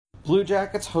Blue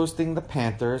Jackets hosting the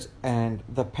Panthers, and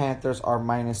the Panthers are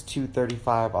minus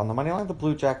 235 on the money line. The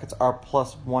Blue Jackets are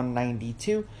plus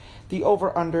 192. The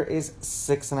over-under is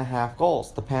 6.5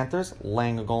 goals. The Panthers,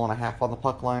 laying a goal and a half on the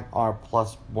puck line, are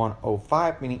plus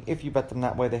 105, meaning if you bet them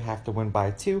that way, they have to win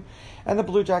by 2. And the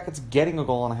Blue Jackets, getting a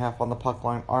goal and a half on the puck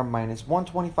line, are minus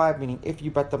 125, meaning if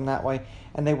you bet them that way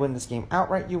and they win this game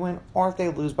outright, you win, or if they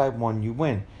lose by 1, you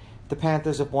win. The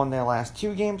Panthers have won their last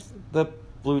 2 games. The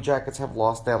Blue Jackets have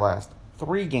lost their last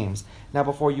 3 games. Now,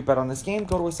 before you bet on this game,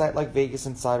 go to a site like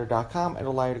VegasInsider.com.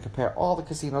 It'll allow you to compare all the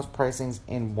casinos' pricings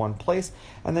in one place,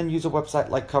 and then use a website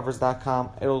like Covers.com.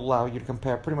 It'll allow you to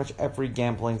compare pretty much every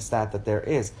gambling stat that there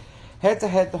is.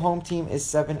 Head-to-head, the home team is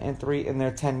 7-3 in their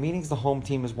 10 meetings. The home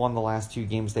team has won the last 2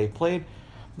 games they've played.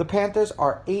 The Panthers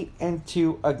are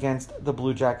 8-2 against the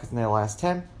Blue Jackets in their last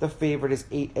 10. The favorite is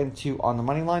 8-2 on the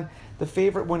money line. The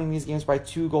favorite winning these games by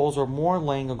 2 goals or more,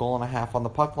 laying a goal and a half on the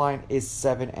puck line, is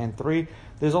 7-3.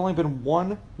 There's only been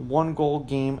one one-goal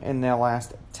game in their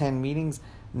last 10 meetings,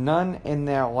 none in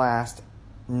their last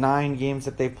 9 games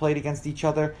that they've played against each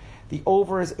other. The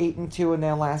over is 8-2 in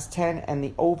their last 10, and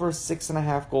the over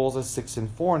 6.5 goals is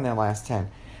 6-4 in their last 10.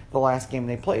 The last game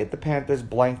they played, the Panthers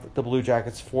blanked the Blue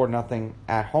Jackets 4-0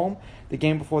 at home. The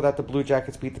game before that, the Blue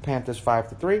Jackets beat the Panthers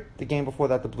 5-3. The game before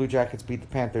that, the Blue Jackets beat the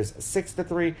Panthers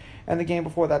 6-3. And the game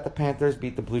before that, the Panthers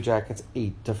beat the Blue Jackets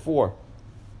 8-4.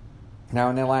 Now,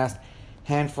 in their last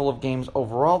handful of games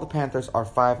overall, the Panthers are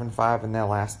 5-5 in their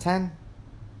last 10.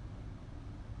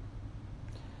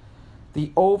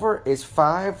 The over is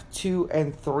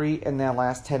 5-2-3 in their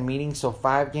last 10 meetings. So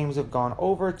 5 games have gone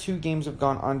over, 2 games have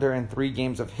gone under, and 3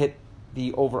 games have hit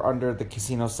the over-under the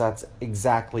casino sets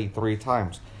exactly 3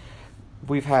 times.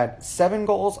 We've had 7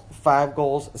 goals, 5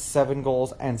 goals, 7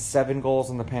 goals, and 7 goals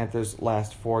in the Panthers'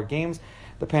 last 4 games.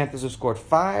 The Panthers have scored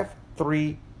 5,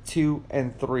 3, 2,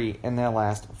 and 3 in their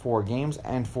last 4 games.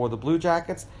 And for the Blue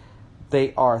Jackets,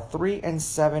 they are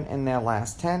 3-7 in their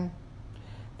last 10.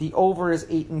 The over is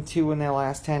 8-2 in their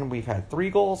last 10. We've had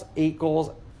 3 goals, 8 goals,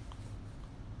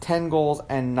 10 goals,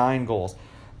 and 9 goals.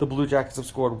 The Blue Jackets have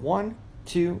scored 1,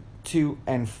 2, 2,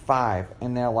 and 5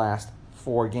 in their last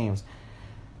 4 games.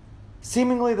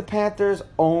 Seemingly, the Panthers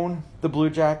own the Blue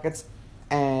Jackets,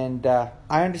 and I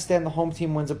understand the home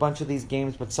team wins a bunch of these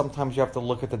games, but sometimes you have to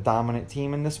look at the dominant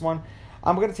team in this one.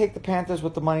 I'm going to take the Panthers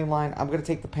with the money line. I'm going to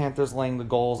take the Panthers laying the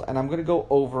goals, and I'm going to go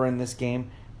over in this game.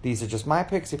 These are just my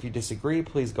picks. If you disagree,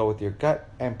 please go with your gut,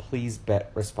 and please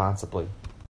bet responsibly.